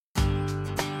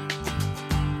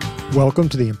Welcome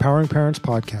to the Empowering Parents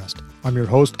Podcast. I'm your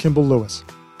host, Kimball Lewis.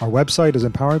 Our website is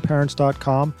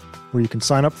empoweringparents.com, where you can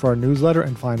sign up for our newsletter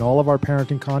and find all of our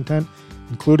parenting content,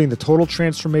 including the Total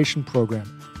Transformation Program,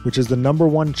 which is the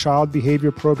 #1 child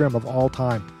behavior program of all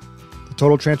time. The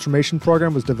Total Transformation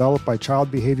Program was developed by child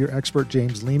behavior expert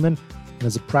James Lehman and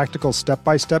is a practical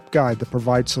step-by-step guide that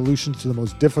provides solutions to the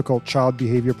most difficult child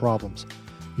behavior problems.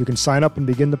 You can sign up and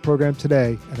begin the program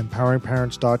today at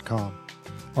empoweringparents.com.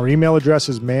 Our email address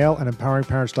is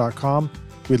mail@empoweringparents.com.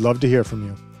 We'd love to hear from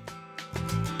you.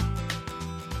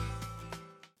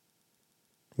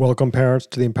 Welcome, parents,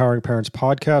 to the Empowering Parents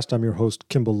Podcast. I'm your host,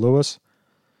 Kimball Lewis.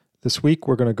 This week,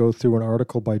 we're going to go through an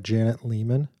article by Janet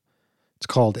Lehman. It's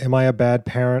called, Am I a Bad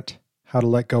Parent? How to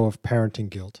Let Go of Parenting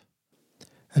Guilt.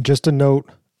 And just a note,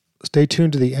 stay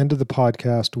tuned to the end of the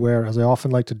podcast where, as I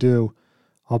often like to do,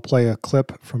 I'll play a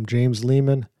clip from James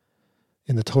Lehman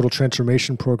in the Total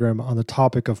Transformation Program on the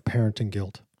topic of parenting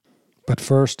guilt. But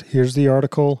first, here's the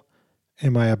article,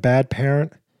 Am I a Bad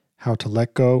Parent? How to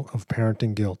Let Go of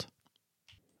Parenting Guilt.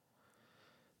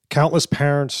 Countless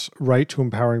parents write to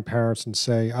Empowering Parents and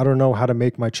say, I don't know how to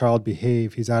make my child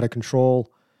behave. He's out of control,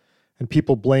 and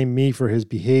people blame me for his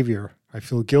behavior. I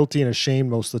feel guilty and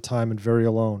ashamed most of the time and very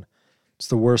alone. It's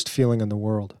the worst feeling in the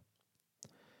world.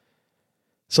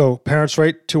 So parents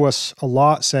write to us a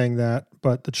lot saying that,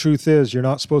 but the truth is you're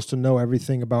not supposed to know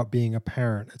everything about being a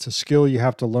parent. It's a skill you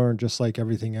have to learn just like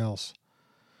everything else.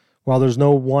 While there's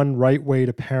no one right way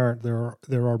to parent, there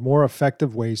are more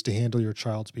effective ways to handle your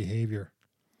child's behavior.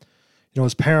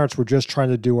 As parents, we're just trying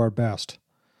to do our best.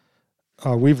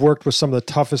 We've worked with some of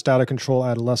the toughest out-of-control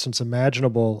adolescents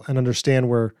imaginable and understand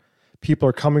where people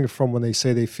are coming from when they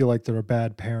say they feel like they're a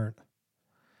bad parent.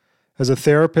 As a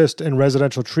therapist in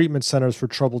residential treatment centers for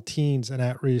troubled teens and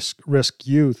at-risk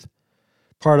youth,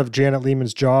 part of Janet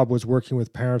Lehman's job was working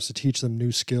with parents to teach them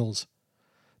new skills.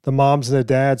 The moms and the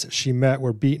dads she met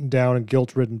were beaten down and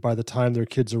guilt-ridden by the time their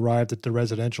kids arrived at the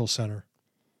residential center.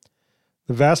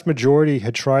 The vast majority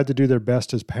had tried to do their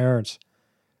best as parents,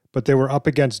 but they were up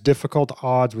against difficult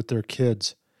odds with their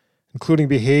kids, including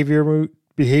behavior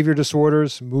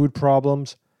disorders, mood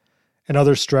problems, and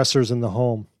other stressors in the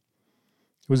home.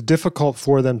 It was difficult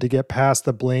for them to get past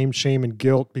the blame, shame, and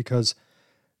guilt because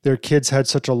their kids had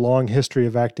such a long history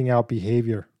of acting out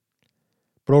behavior.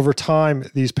 But over time,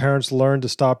 these parents learned to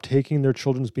stop taking their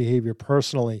children's behavior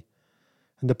personally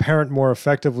and to parent more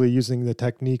effectively using the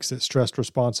techniques that stressed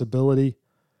responsibility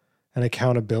and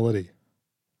accountability.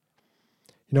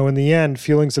 In the end,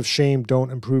 feelings of shame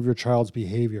don't improve your child's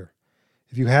behavior.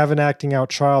 If you have an acting out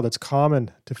child, it's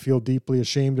common to feel deeply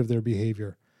ashamed of their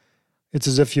behavior. It's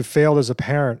as if you failed as a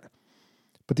parent.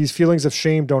 But these feelings of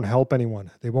shame don't help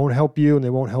anyone. They won't help you and they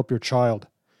won't help your child.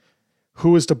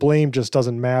 Who is to blame just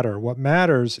doesn't matter. What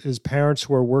matters is parents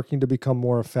who are working to become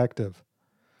more effective.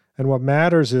 And what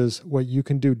matters is what you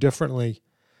can do differently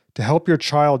to help your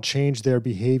child change their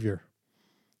behavior.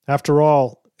 After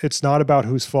all, it's not about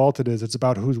whose fault it is. It's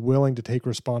about who's willing to take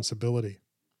responsibility.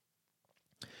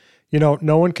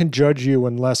 No one can judge you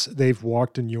unless they've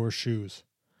walked in your shoes.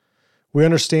 We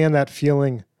understand that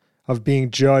feeling of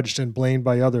being judged and blamed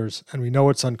by others, and we know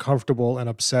it's uncomfortable and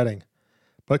upsetting.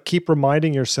 But keep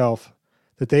reminding yourself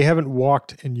that they haven't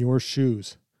walked in your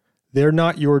shoes. They're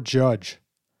not your judge.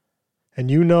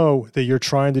 And you know that you're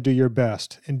trying to do your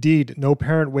best. Indeed, no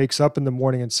parent wakes up in the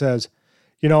morning and says,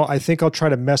 I think I'll try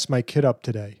to mess my kid up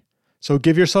today. So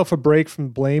give yourself a break from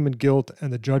blame and guilt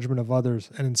and the judgment of others,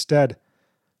 and instead,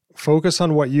 focus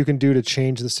on what you can do to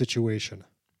change the situation.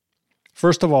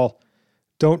 First of all,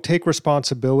 don't take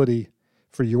responsibility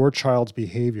for your child's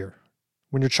behavior.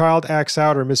 When your child acts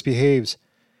out or misbehaves,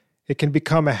 it can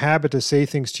become a habit to say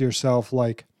things to yourself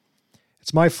like,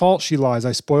 it's my fault she lies.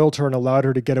 I spoiled her and allowed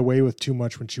her to get away with too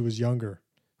much when she was younger.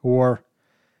 Or,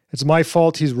 it's my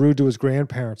fault he's rude to his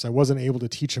grandparents. I wasn't able to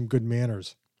teach him good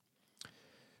manners.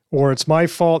 Or, it's my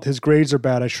fault his grades are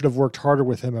bad. I should have worked harder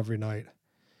with him every night.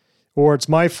 Or, it's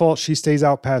my fault she stays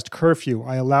out past curfew.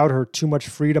 I allowed her too much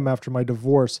freedom after my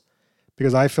divorce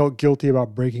because I felt guilty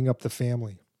about breaking up the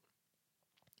family.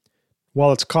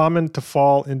 While it's common to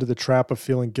fall into the trap of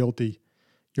feeling guilty,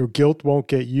 your guilt won't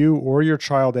get you or your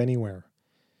child anywhere.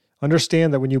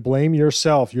 Understand that when you blame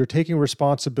yourself, you're taking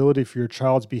responsibility for your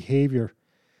child's behavior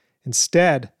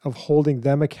instead of holding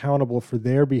them accountable for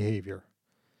their behavior.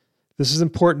 This is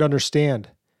important to understand.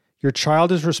 Your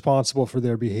child is responsible for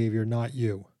their behavior, not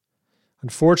you.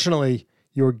 Unfortunately,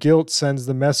 your guilt sends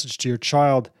the message to your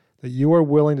child that you are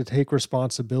willing to take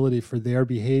responsibility for their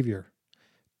behavior.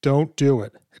 Don't do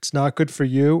it. It's not good for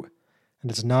you, and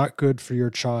it's not good for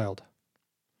your child.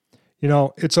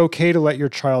 It's okay to let your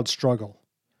child struggle.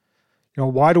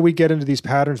 Why do we get into these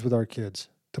patterns with our kids?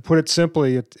 To put it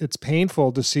simply, it's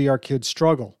painful to see our kids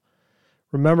struggle.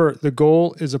 Remember, the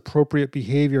goal is appropriate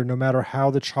behavior no matter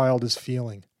how the child is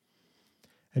feeling.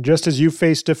 And just as you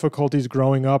faced difficulties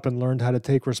growing up and learned how to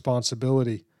take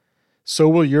responsibility, so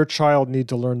will your child need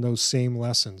to learn those same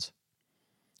lessons.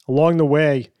 Along the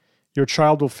way, your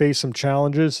child will face some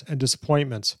challenges and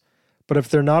disappointments, but if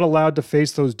they're not allowed to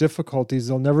face those difficulties,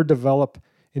 they'll never develop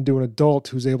into an adult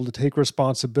who's able to take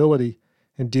responsibility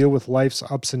and deal with life's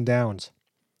ups and downs.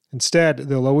 Instead,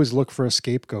 they'll always look for a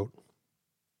scapegoat.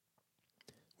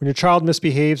 When your child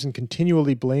misbehaves and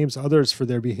continually blames others for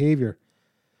their behavior,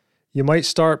 you might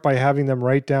start by having them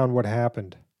write down what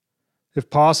happened. If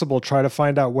possible, try to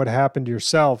find out what happened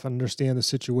yourself and understand the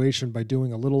situation by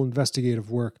doing a little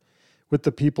investigative work with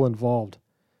the people involved.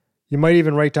 You might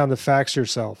even write down the facts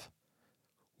yourself.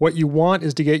 What you want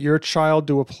is to get your child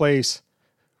to a place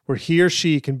where he or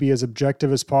she can be as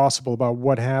objective as possible about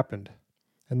what happened.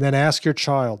 And then ask your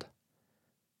child,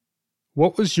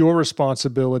 what was your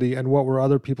responsibility and what were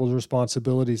other people's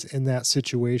responsibilities in that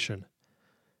situation?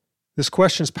 This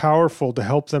question is powerful to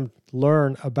help them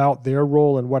learn about their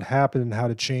role and what happened and how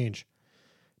to change.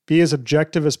 Be as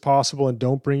objective as possible and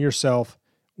don't bring yourself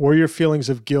or your feelings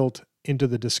of guilt into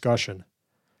the discussion.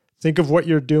 Think of what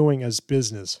you're doing as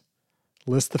business.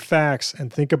 List the facts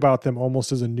and think about them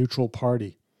almost as a neutral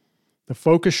party. The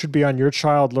focus should be on your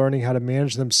child learning how to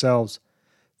manage themselves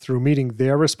through meeting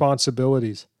their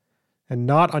responsibilities, and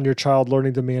not on your child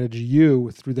learning to manage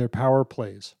you through their power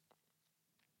plays.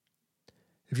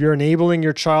 If you're enabling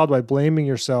your child by blaming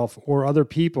yourself or other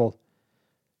people,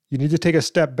 you need to take a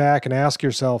step back and ask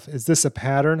yourself, is this a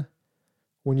pattern?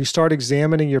 When you start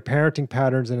examining your parenting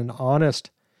patterns in an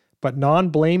honest but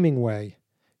non-blaming way,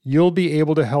 you'll be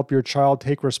able to help your child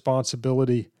take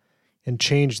responsibility and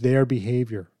change their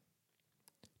behavior.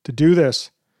 To do this,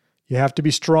 you have to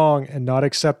be strong and not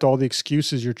accept all the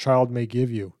excuses your child may give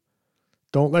you.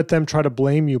 Don't let them try to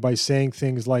blame you by saying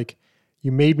things like,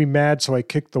 "You made me mad, so I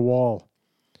kicked the wall,"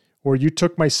 or "You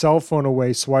took my cell phone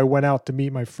away, so I went out to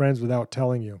meet my friends without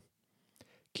telling you."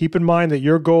 Keep in mind that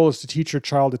your goal is to teach your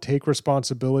child to take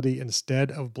responsibility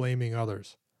instead of blaming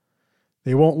others.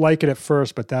 They won't like it at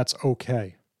first, but that's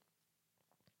okay.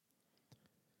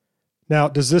 Now,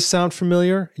 does this sound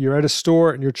familiar? You're at a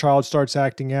store and your child starts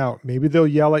acting out. Maybe they'll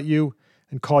yell at you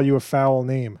and call you a foul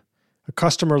name. A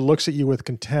customer looks at you with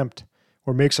contempt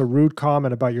or makes a rude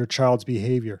comment about your child's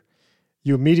behavior.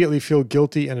 You immediately feel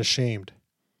guilty and ashamed.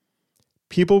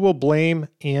 People will blame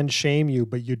and shame you,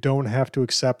 but you don't have to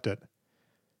accept it.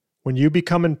 When you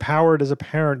become empowered as a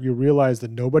parent, you realize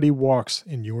that nobody walks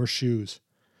in your shoes.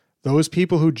 Those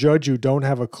people who judge you don't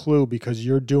have a clue because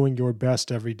you're doing your best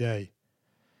every day.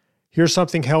 Here's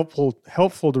something helpful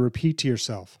to repeat to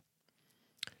yourself.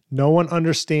 No one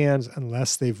understands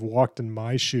unless they've walked in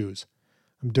my shoes.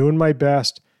 I'm doing my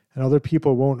best, and other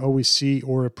people won't always see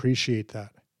or appreciate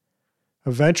that.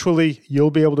 Eventually,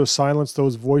 you'll be able to silence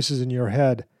those voices in your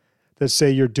head that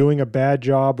say you're doing a bad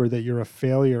job or that you're a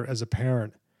failure as a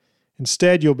parent.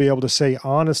 Instead, you'll be able to say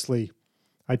honestly,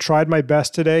 I tried my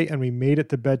best today and we made it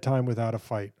to bedtime without a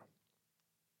fight.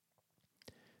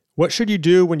 What should you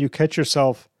do when you catch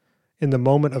yourself in the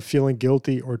moment of feeling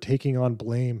guilty or taking on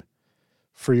blame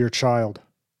for your child?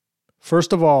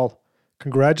 First of all,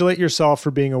 congratulate yourself for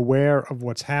being aware of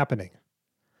what's happening.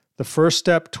 The first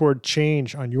step toward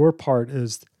change on your part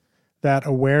is that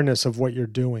awareness of what you're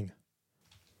doing.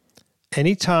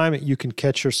 Anytime you can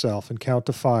catch yourself and count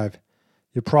to 5,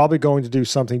 you're probably going to do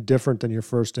something different than your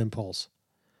first impulse.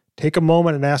 Take a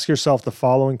moment and ask yourself the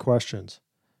following questions.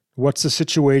 What's the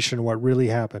situation? What really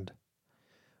happened?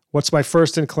 What's my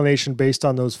first inclination based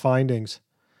on those findings?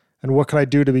 And what can I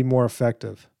do to be more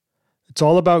effective? It's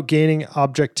all about gaining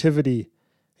objectivity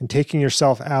and taking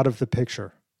yourself out of the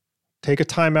picture. Take a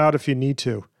time out if you need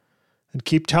to, and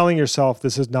keep telling yourself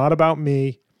this is not about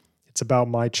me, it's about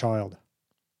my child.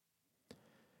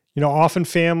 Often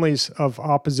families of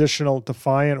oppositional,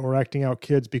 defiant, or acting out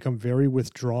kids become very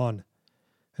withdrawn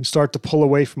and start to pull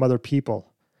away from other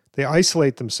people. They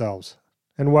isolate themselves.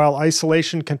 And while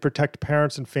isolation can protect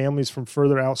parents and families from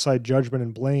further outside judgment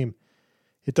and blame,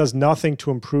 it does nothing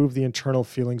to improve the internal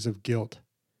feelings of guilt.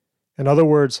 In other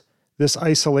words, this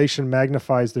isolation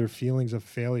magnifies their feelings of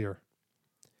failure.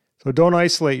 So don't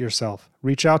isolate yourself.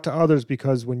 Reach out to others,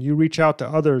 because when you reach out to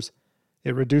others,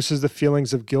 it reduces the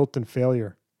feelings of guilt and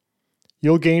failure.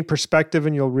 You'll gain perspective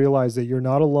and you'll realize that you're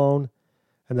not alone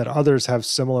and that others have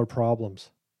similar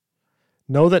problems.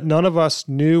 Know that none of us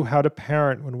knew how to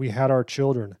parent when we had our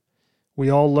children. We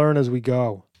all learn as we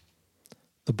go.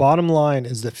 The bottom line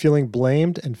is that feeling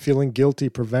blamed and feeling guilty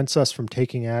prevents us from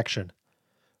taking action.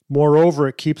 Moreover,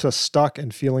 it keeps us stuck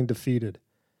and feeling defeated.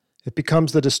 It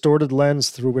becomes the distorted lens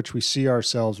through which we see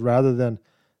ourselves rather than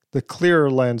the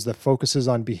clearer lens that focuses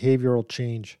on behavioral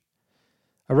change.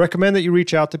 I recommend that you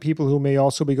reach out to people who may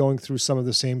also be going through some of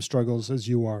the same struggles as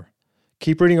you are.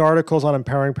 Keep reading articles on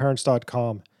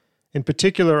empoweringparents.com. In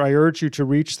particular, I urge you to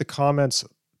read the comments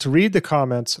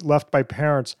left by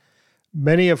parents,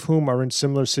 many of whom are in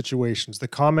similar situations. The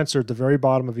comments are at the very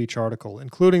bottom of each article,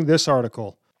 including this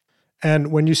article.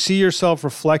 And when you see yourself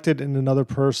reflected in another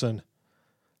person,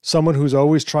 someone who's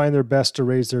always trying their best to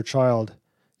raise their child,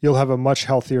 you'll have a much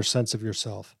healthier sense of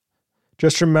yourself.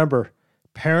 Just remember,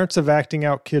 parents of acting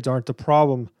out kids aren't the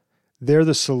problem, they're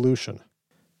the solution.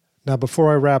 Now,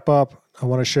 before I wrap up, I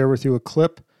want to share with you a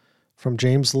clip from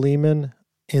James Lehman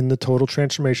in the Total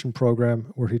Transformation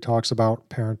Program where he talks about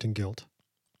parenting guilt.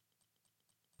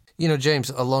 You know, James,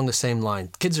 along the same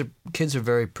line, kids are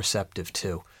very perceptive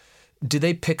too. Do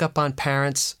they pick up on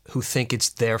parents who think it's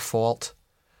their fault?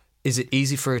 Is it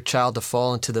easy for a child to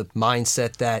fall into the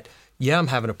mindset that, yeah, I'm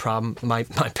having a problem, my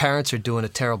parents are doing a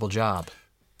terrible job?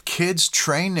 Kids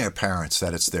train their parents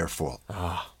that it's their fault.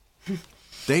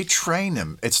 They train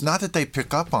them. It's not that they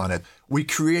pick up on it. We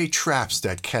create traps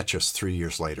that catch us 3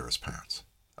 years later as parents.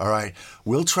 All right?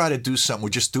 We'll try to do something. We're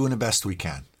just doing the best we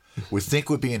can. We think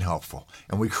we're being helpful.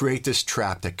 And we create this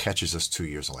trap that catches us 2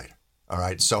 years later. All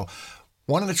right? So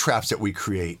one of the traps that we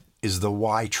create is the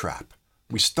why trap.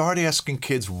 We start asking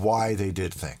kids why they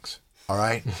did things. All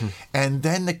right? And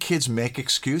then the kids make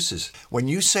excuses. When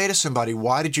you say to somebody,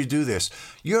 why did you do this?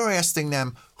 You're asking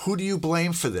them, who do you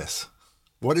blame for this?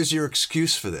 What is your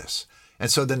excuse for this?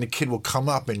 And so then the kid will come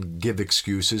up and give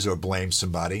excuses or blame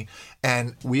somebody,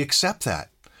 and we accept that.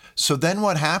 So then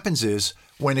what happens is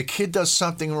when a kid does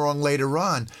something wrong later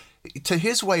on, to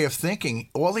his way of thinking,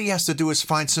 all he has to do is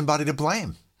find somebody to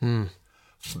blame.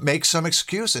 Make some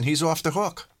excuse, and he's off the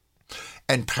hook.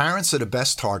 And parents are the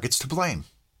best targets to blame.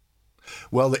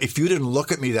 Well, if you didn't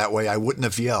look at me that way, I wouldn't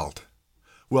have yelled.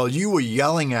 Well, you were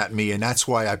yelling at me, and that's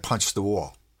why I punched the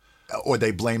wall. Or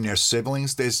they blame their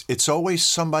siblings. It's always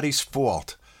somebody's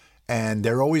fault, and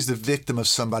they're always the victim of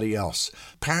somebody else.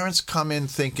 Parents come in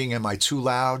thinking, am I too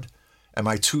loud? Am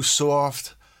I too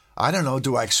soft? I don't know.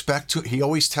 Do I expect too? He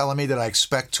always telling me that I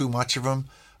expect too much of him.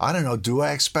 I don't know. Do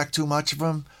I expect too much of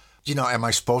him? You know, am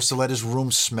I supposed to let his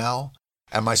room smell?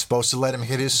 Am I supposed to let him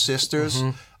hit his sisters?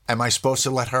 Am I supposed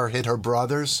to let her hit her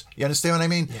brothers? You understand what I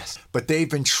mean? Yes. But they've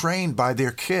been trained by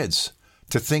their kids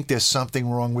to think there's something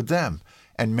wrong with them.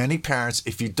 And many parents,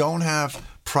 if you don't have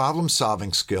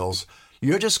problem-solving skills,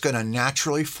 you're just going to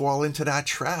naturally fall into that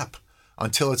trap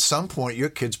until at some point your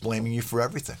kid's blaming you for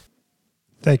everything.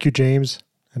 Thank you, James.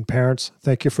 And parents,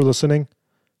 thank you for listening.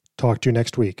 Talk to you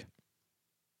next week.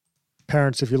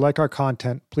 Parents, if you like our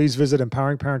content, please visit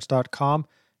empoweringparents.com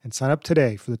and sign up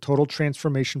today for the Total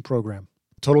Transformation Program.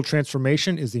 Total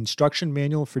Transformation is the instruction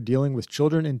manual for dealing with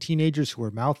children and teenagers who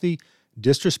are mouthy,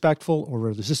 disrespectful, or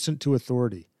resistant to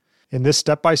authority. In this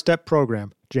step-by-step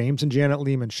program, James and Janet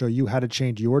Lehman show you how to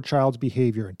change your child's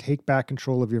behavior and take back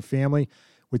control of your family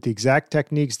with the exact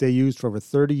techniques they used for over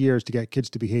 30 years to get kids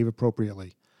to behave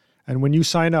appropriately. And when you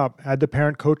sign up, add the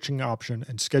parent coaching option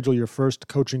and schedule your first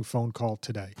coaching phone call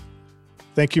today.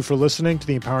 Thank you for listening to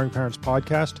the Empowering Parents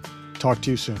podcast. Talk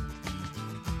to you soon.